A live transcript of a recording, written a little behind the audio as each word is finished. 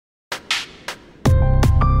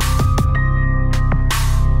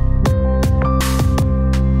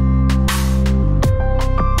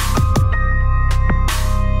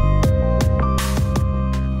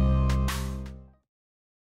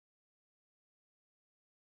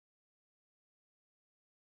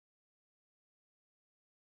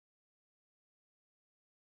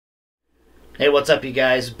Hey, what's up, you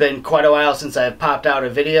guys? Been quite a while since I've popped out a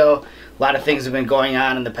video. A lot of things have been going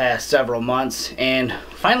on in the past several months, and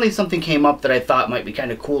finally something came up that I thought might be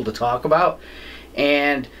kind of cool to talk about.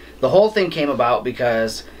 And the whole thing came about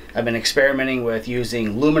because I've been experimenting with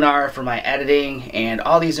using Luminar for my editing and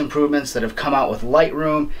all these improvements that have come out with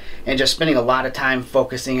Lightroom, and just spending a lot of time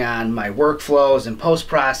focusing on my workflows and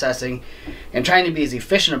post-processing and trying to be as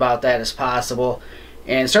efficient about that as possible.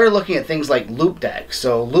 And started looking at things like Loupedeck.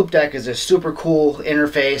 So Loupedeck is a super cool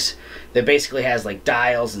interface that basically has like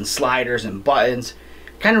dials and sliders and buttons.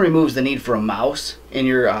 Kind of removes the need for a mouse in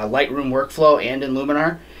your Lightroom workflow and in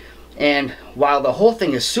Luminar. And while the whole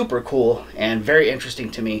thing is super cool and very interesting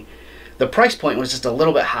to me, the price point was just a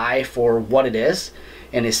little bit high for what it is.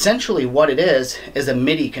 And essentially what it is a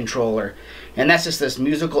MIDI controller. And that's just this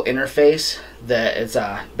musical interface that is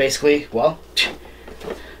basically, well,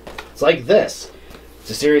 it's like this. It's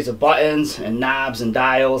a series of buttons and knobs and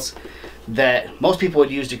dials that most people would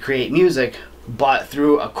use to create music, but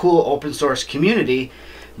through a cool open source community,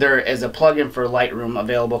 there is a plugin for Lightroom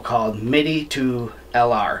available called Midi2LR,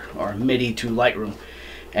 or Midi2Lightroom.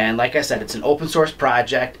 And like I said, it's an open source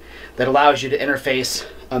project that allows you to interface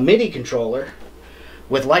a MIDI controller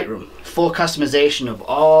with Lightroom. Full customization of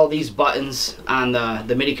all these buttons on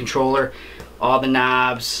the MIDI controller, all the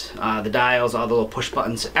knobs, the dials, all the little push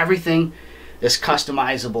buttons, everything is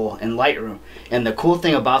customizable in Lightroom. And the cool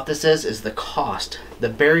thing about this is the cost. The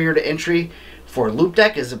barrier to entry for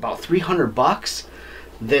Loupedeck is about 300 bucks.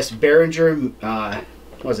 This Behringer,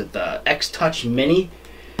 was it the XTouch Mini?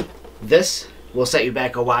 This will set you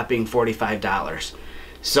back a whopping $45.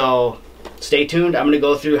 So stay tuned. I'm going to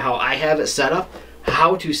go through how I have it set up,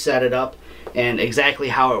 how to set it up, and exactly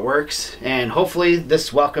how it works. And hopefully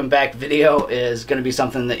this welcome back video is going to be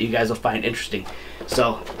something that you guys will find interesting.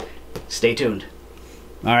 So stay tuned.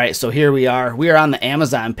 Alright, so here we are. We are on the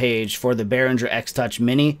Amazon page for the Behringer XTouch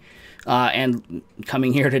Mini. And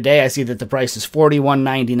coming here today, I see that the price is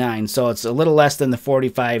 $41.99. So it's a little less than the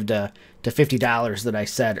 $45 to $50 that I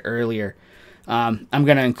said earlier. I'm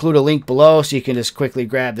going to include a link below so you can just quickly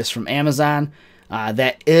grab this from Amazon.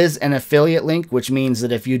 That is an affiliate link, which means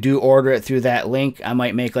that if you do order it through that link, I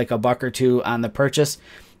might make like a buck or two on the purchase.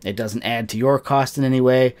 It doesn't add to your cost in any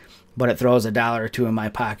way, but it throws a dollar or two in my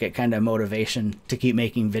pocket, kind of motivation to keep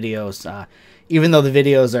making videos, even though the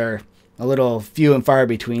videos are a little few and far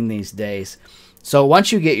between these days. So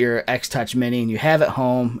once you get your XTouch Mini and you have it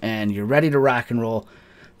home and you're ready to rock and roll,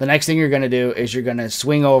 the next thing you're going to do is you're going to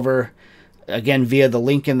swing over, again via the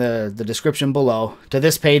link in the description below, to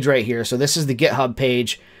this page right here. So this is the GitHub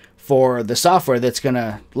page for the software that's going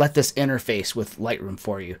to let this interface with Lightroom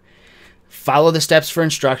for you. Follow the steps for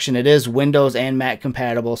instruction. It is Windows and Mac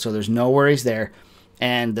compatible, so there's no worries there.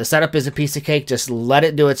 And the setup is a piece of cake. Just let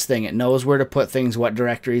it do its thing. It knows where to put things, what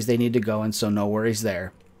directories they need to go in, so no worries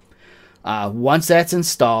there. Once that's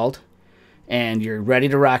installed and you're ready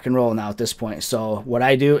to rock and roll now at this point, so what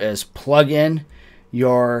I do is plug in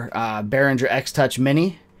your Behringer XTouch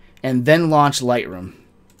Mini and then launch Lightroom.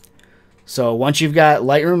 So once you've got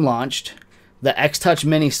Lightroom launched, the XTouch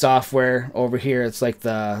Mini software over here, it's like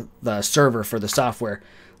the server for the software.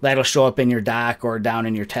 That'll show up in your dock or down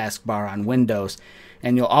in your taskbar on Windows.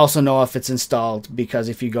 And you'll also know if it's installed because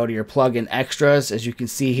if you go to your plugin extras, as you can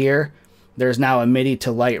see here, there's now a MIDI to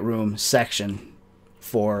Lightroom section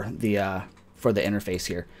for the interface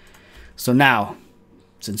here. So now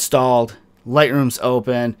it's installed, Lightroom's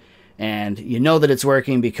open, and you know that it's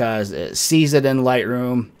working because it sees it in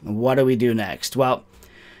Lightroom. What do we do next? Well,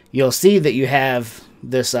 you'll see that you have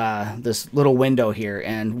this this little window here,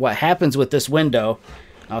 and what happens with this window,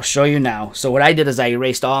 I'll show you now. So what I did is I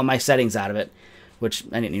erased all my settings out of it, which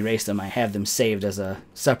I didn't erase them. I have them saved as a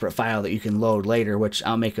separate file that you can load later, which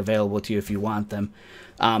I'll make available to you if you want them.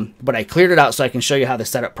 But I cleared it out so I can show you how the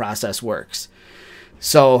setup process works.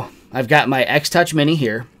 So I've got my XTouch Mini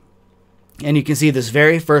here, and you can see this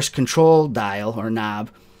very first control dial or knob.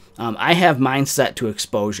 I have mine set to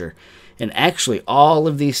exposure. And actually all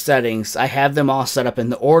of these settings, I have them all set up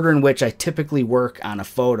in the order in which I typically work on a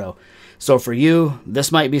photo. So for you,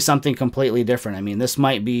 this might be something completely different. I mean, this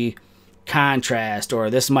might be contrast,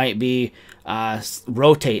 or this might be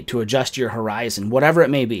rotate to adjust your horizon, whatever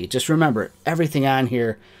it may be. Just remember, everything on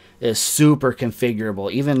here is super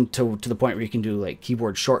configurable, even to the point where you can do like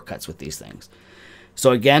keyboard shortcuts with these things.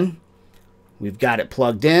 So again, we've got it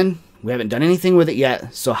plugged in. We haven't done anything with it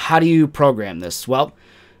yet. So how do you program this? Well,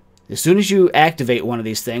 as soon as you activate one of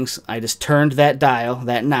these things, I just turned that dial,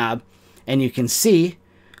 that knob, and you can see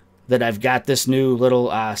that I've got this new little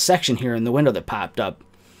section here in the window that popped up.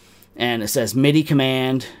 And it says MIDI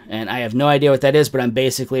command, and I have no idea what that is, but I'm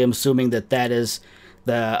assuming that that is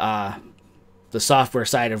the the software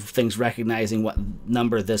side of things recognizing what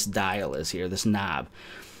number this dial is here, this knob.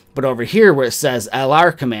 But over here where it says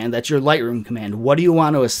LR command, that's your Lightroom command. What do you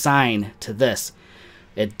want to assign to this?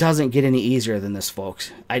 It doesn't get any easier than this,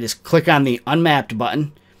 folks. I just click on the unmapped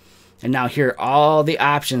button, and now here are all the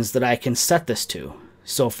options that I can set this to.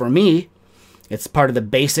 So for me, it's part of the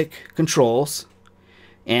basic controls,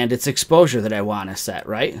 and it's exposure that I want to set,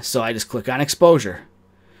 right? So I just click on exposure,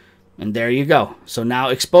 and there you go. So now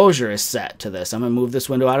exposure is set to this. I'm going to move this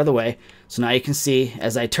window out of the way. So now you can see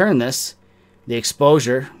as I turn this, the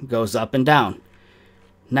exposure goes up and down.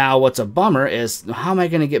 Now what's a bummer is, how am I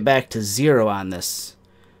going to get back to 0 on this?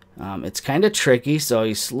 It's kind of tricky, so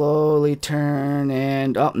you slowly turn,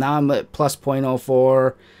 and oh, now I'm at plus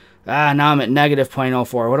 0.04. Now I'm at negative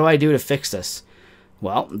 0.04. What do I do to fix this?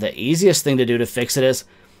 Well, the easiest thing to do to fix it is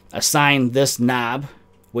assign this knob,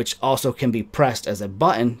 which also can be pressed as a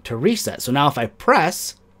button, to reset. So now if I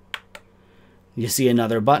press, you see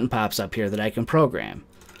another button pops up here that I can program.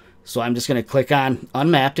 So I'm just going to click on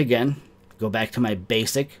unmapped again, go back to my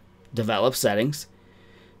basic develop settings,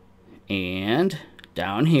 and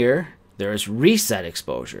down here there's reset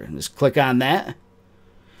exposure. Just click on that,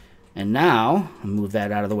 and now I'll move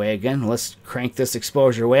that out of the way again. Let's crank this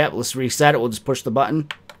exposure way up. Let's reset it. We'll just push the button.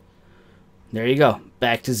 There you go,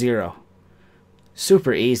 back to 0.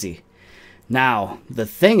 Super easy. Now the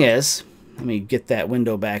thing is, let me get that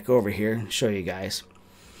window back over here and show you guys.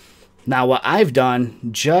 Now what I've done,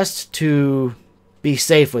 just to be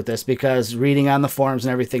safe with this, because reading on the forums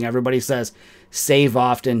and everything, everybody says save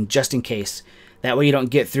often just in case. That way you don't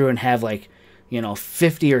get through and have, like, you know,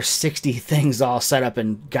 50 or 60 things all set up,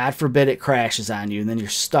 and God forbid it crashes on you, and then you're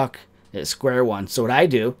stuck at square one. So what I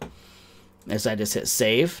do is I just hit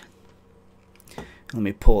save. Let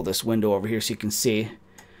me pull this window over here so you can see.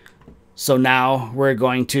 So now we're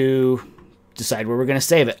going to decide where we're going to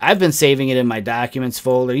save it. I've been saving it in my documents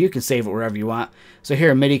folder. You can save it wherever you want. So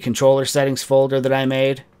here, MIDI controller settings folder that I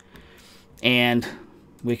made, and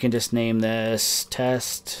we can just name this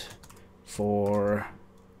test for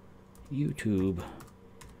YouTube,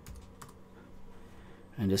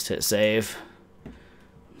 and just hit save.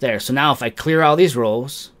 There. So now if I clear all these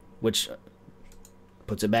rows, which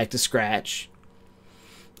puts it back to scratch,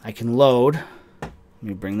 I can load. Let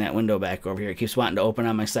me bring that window back over here. It keeps wanting to open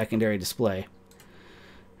on my secondary display.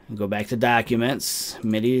 And go back to documents,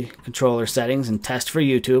 MIDI controller settings, and test for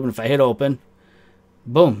YouTube. And if I hit open,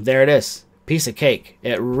 boom, there it is. Piece of cake.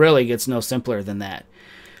 It really gets no simpler than that.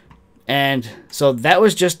 And so that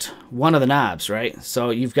was just one of the knobs, right? So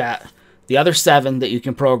you've got the other 7 that you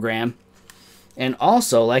can program. And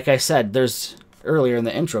also, like I said, there's earlier in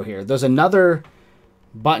the intro here, there's another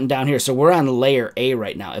button down here. So we're on layer A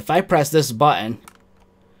right now. If I press this button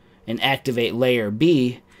and activate layer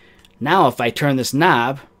B, now if I turn this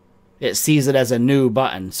knob, it sees it as a new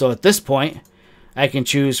button. So at this point, I can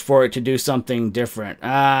choose for it to do something different.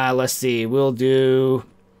 Let's see. We'll do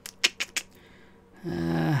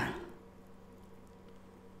how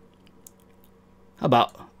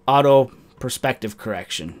about auto perspective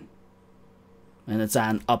correction, and it's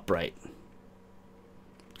on upright.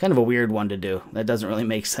 Kind of a weird one to do. That doesn't really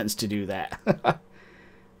make sense to do that.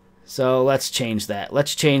 So let's change that.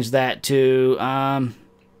 Let's change that to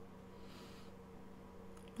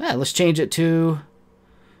let's change it to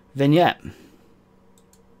vignette.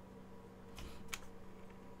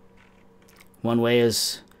 One way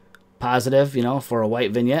is positive, you know, for a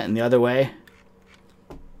white vignette, and the other way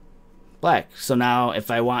black. So now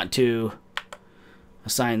if I want to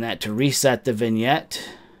assign that to reset the vignette,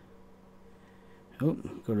 go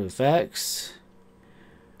to effects,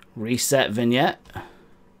 reset vignette,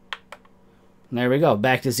 and there we go,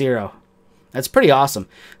 back to 0. That's pretty awesome.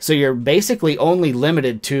 So you're basically only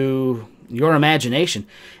limited to your imagination.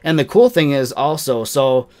 And the cool thing is also,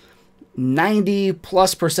 so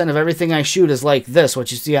 90+% of everything I shoot is like this,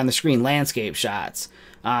 what you see on the screen, landscape shots.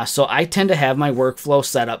 So I tend to have my workflow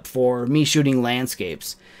set up for me shooting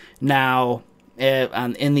landscapes. Now,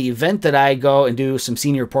 in the event that I go and do some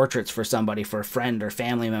senior portraits for somebody, for a friend or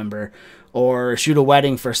family member, or shoot a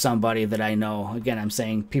wedding for somebody that I know, again, I'm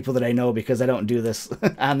saying people that I know because I don't do this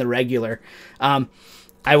on the regular, I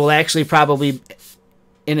will actually probably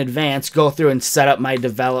in advance go through and set up my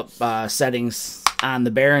develop settings on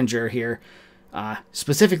the Behringer here,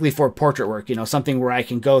 specifically for portrait work, you know, something where I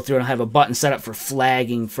can go through and have a button set up for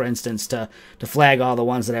flagging, for instance, to flag all the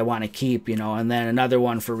ones that I want to keep, you know, and then another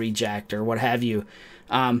one for reject or what have you.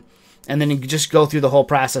 And then you can just go through the whole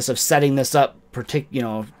process of setting this up,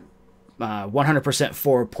 100%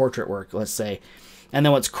 for portrait work, let's say. And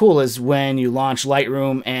then what's cool is when you launch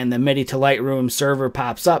Lightroom and the MIDI to Lightroom server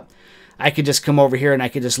pops up, I could just come over here and I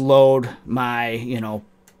could just load my,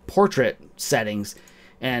 portrait settings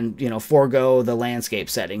and, forego the landscape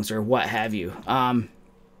settings or what have you.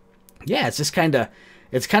 Yeah, it's just kind of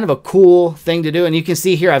a cool thing to do. And you can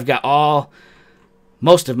see here I've got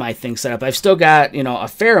most of my things set up. I've still got, a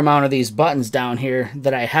fair amount of these buttons down here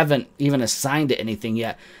that I haven't even assigned to anything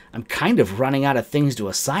yet. I'm kind of running out of things to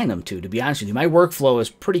assign them to be honest with you. My workflow is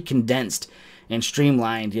pretty condensed and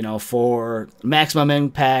streamlined, for maximum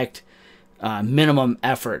impact, minimum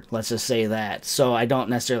effort, let's just say that. So I don't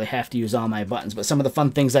necessarily have to use all my buttons. But some of the fun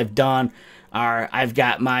things I've done are I've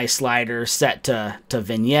got my slider set to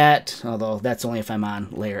vignette, although that's only if I'm on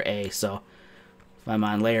layer A. So if I'm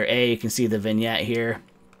on layer A, you can see the vignette here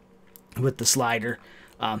with the slider.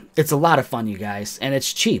 It's a lot of fun, you guys, and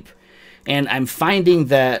it's cheap. And I'm finding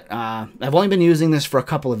that I've only been using this for a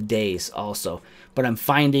couple of days also, but I'm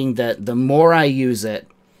finding that the more I use it,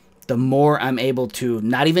 the more I'm able to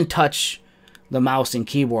not even touch the mouse and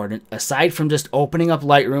keyboard. And aside from just opening up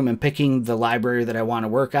Lightroom and picking the library that I want to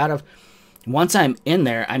work out of, once I'm in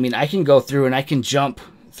there, I mean, I can go through and I can jump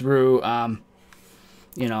through,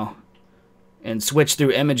 and switch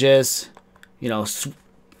through images,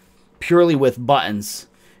 purely with buttons,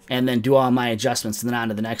 and then do all my adjustments and then on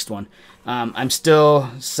to the next one. I'm still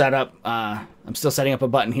setting up a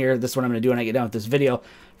button here. This is what I'm going to do when I get done with this video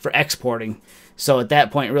for exporting. So at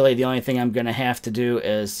that point, really, the only thing I'm going to have to do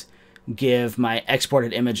is give my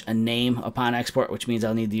exported image a name upon export, which means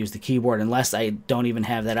I'll need to use the keyboard unless I don't even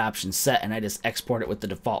have that option set and I just export it with the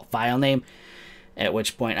default file name, at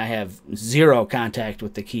which point I have zero contact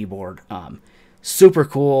with the keyboard. Super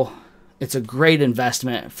cool. It's a great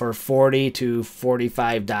investment for $40 to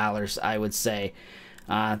 $45, I would say.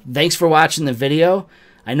 Thanks for watching the video.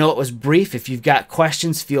 I know it was brief. If you've got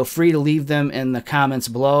questions, feel free to leave them in the comments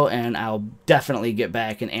below, and I'll definitely get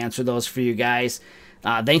back and answer those for you guys.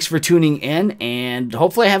 Thanks for tuning in, and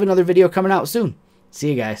hopefully I have another video coming out soon. See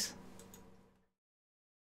you guys.